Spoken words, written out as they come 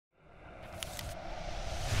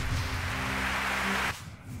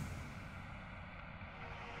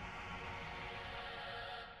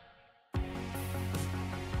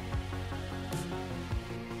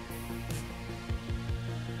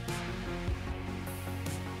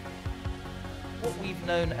what we've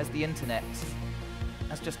known as the internet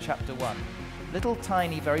as just chapter one. Little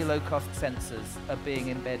tiny, very low-cost sensors are being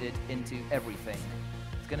embedded into everything.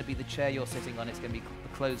 It's going to be the chair you're sitting on, it's going to be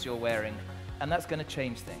the clothes you're wearing, and that's going to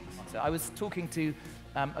change things. So I was talking to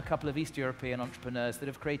a couple of East European entrepreneurs that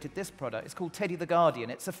have created this product. It's called Teddy the Guardian.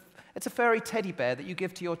 It's a furry teddy bear that you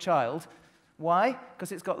give to your child. Why?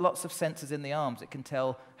 Because it's got lots of sensors in the arms. It can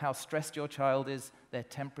tell how stressed your child is, their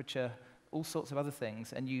temperature, all sorts of other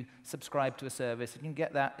things, and you subscribe to a service. And you can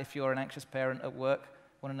get that if you're an anxious parent at work,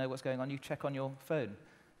 want to know what's going on, you check on your phone.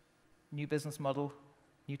 New business model,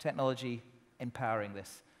 new technology, empowering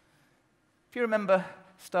this. If you remember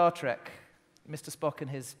Star Trek, Mr. Spock and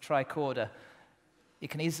his tricorder,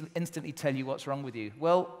 it can instantly tell you what's wrong with you.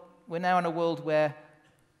 Well, we're now in a world where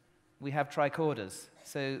we have tricorders.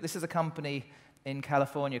 So this is a company in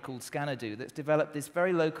California called Scanadu that's developed this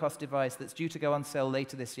very low-cost device that's due to go on sale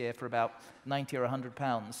later this year for about 90 or 100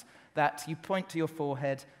 pounds, that you point to your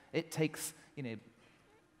forehead, it takes,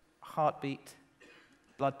 heartbeat,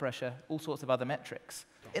 blood pressure, all sorts of other metrics.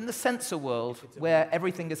 In the sensor world, where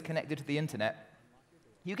everything is connected to the internet,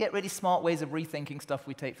 you get really smart ways of rethinking stuff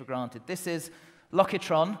we take for granted. This is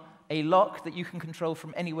Lockitron, a lock that you can control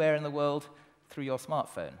from anywhere in the world through your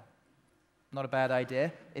smartphone. Not a bad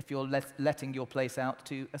idea if you're letting your place out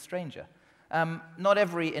to a stranger. Not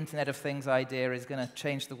every Internet of Things idea is going to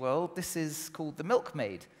change the world. This is called the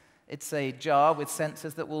Milkmaid. It's a jar with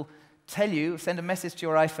sensors that will tell you, send a message to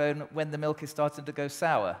your iPhone when the milk is starting to go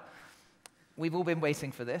sour. We've all been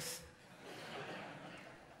waiting for this.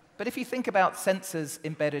 But if you think about sensors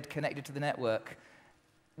embedded, connected to the network,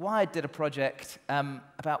 Wired did a project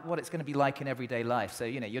about what it's going to be like in everyday life. So,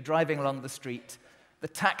 you're driving along the street, the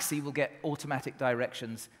taxi will get automatic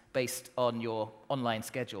directions based on your online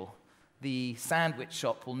schedule. The sandwich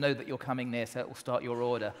shop will know that you're coming near, so it will start your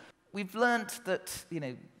order. We've learned that,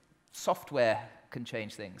 software can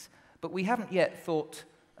change things, but we haven't yet thought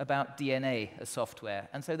about DNA as software.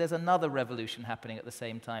 And so there's another revolution happening at the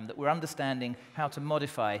same time, that we're understanding how to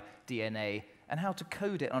modify DNA and how to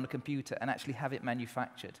code it on a computer and actually have it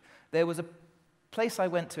manufactured. There was a place I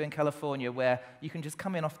went to in California where you can just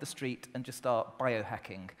come in off the street and just start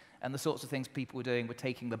biohacking. And the sorts of things people were doing were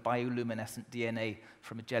taking the bioluminescent DNA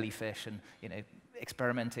from a jellyfish and,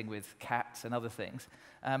 experimenting with cats and other things.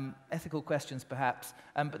 Ethical questions, perhaps.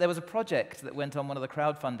 But there was a project that went on one of the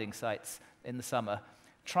crowdfunding sites in the summer,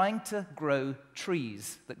 trying to grow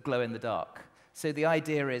trees that glow in the dark. So the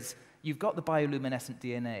idea is, you've got the bioluminescent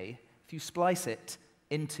DNA. If you splice it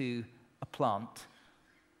into a plant,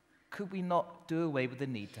 could we not do away with the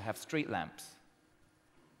need to have street lamps?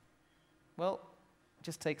 Well, it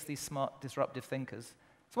just takes these smart, disruptive thinkers.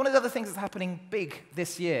 So one of the other things that's happening big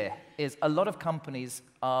this year is a lot of companies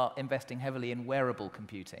are investing heavily in wearable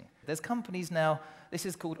computing. There's companies now, this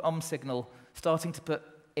is called OmSignal, starting to put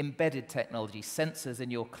embedded technology, sensors in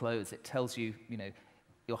your clothes. It tells you,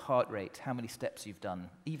 your heart rate, how many steps you've done,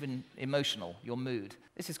 even emotional, your mood.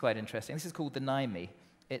 This is quite interesting. This is called the NIME.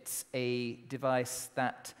 It's a device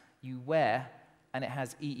that you wear, and it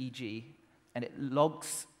has EEG, and it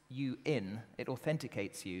logs you in, it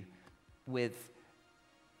authenticates you with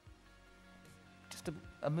just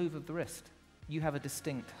a move of the wrist. You have a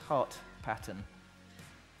distinct heart pattern,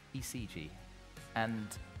 ECG, and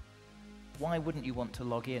why wouldn't you want to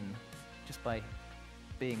log in just by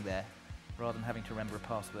being there rather than having to remember a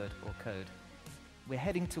password or code? We're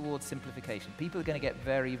heading towards simplification. People are going to get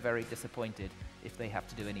very, very disappointed if they have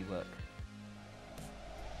to do any work.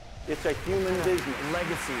 It's a human business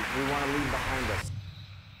legacy we want to leave behind us.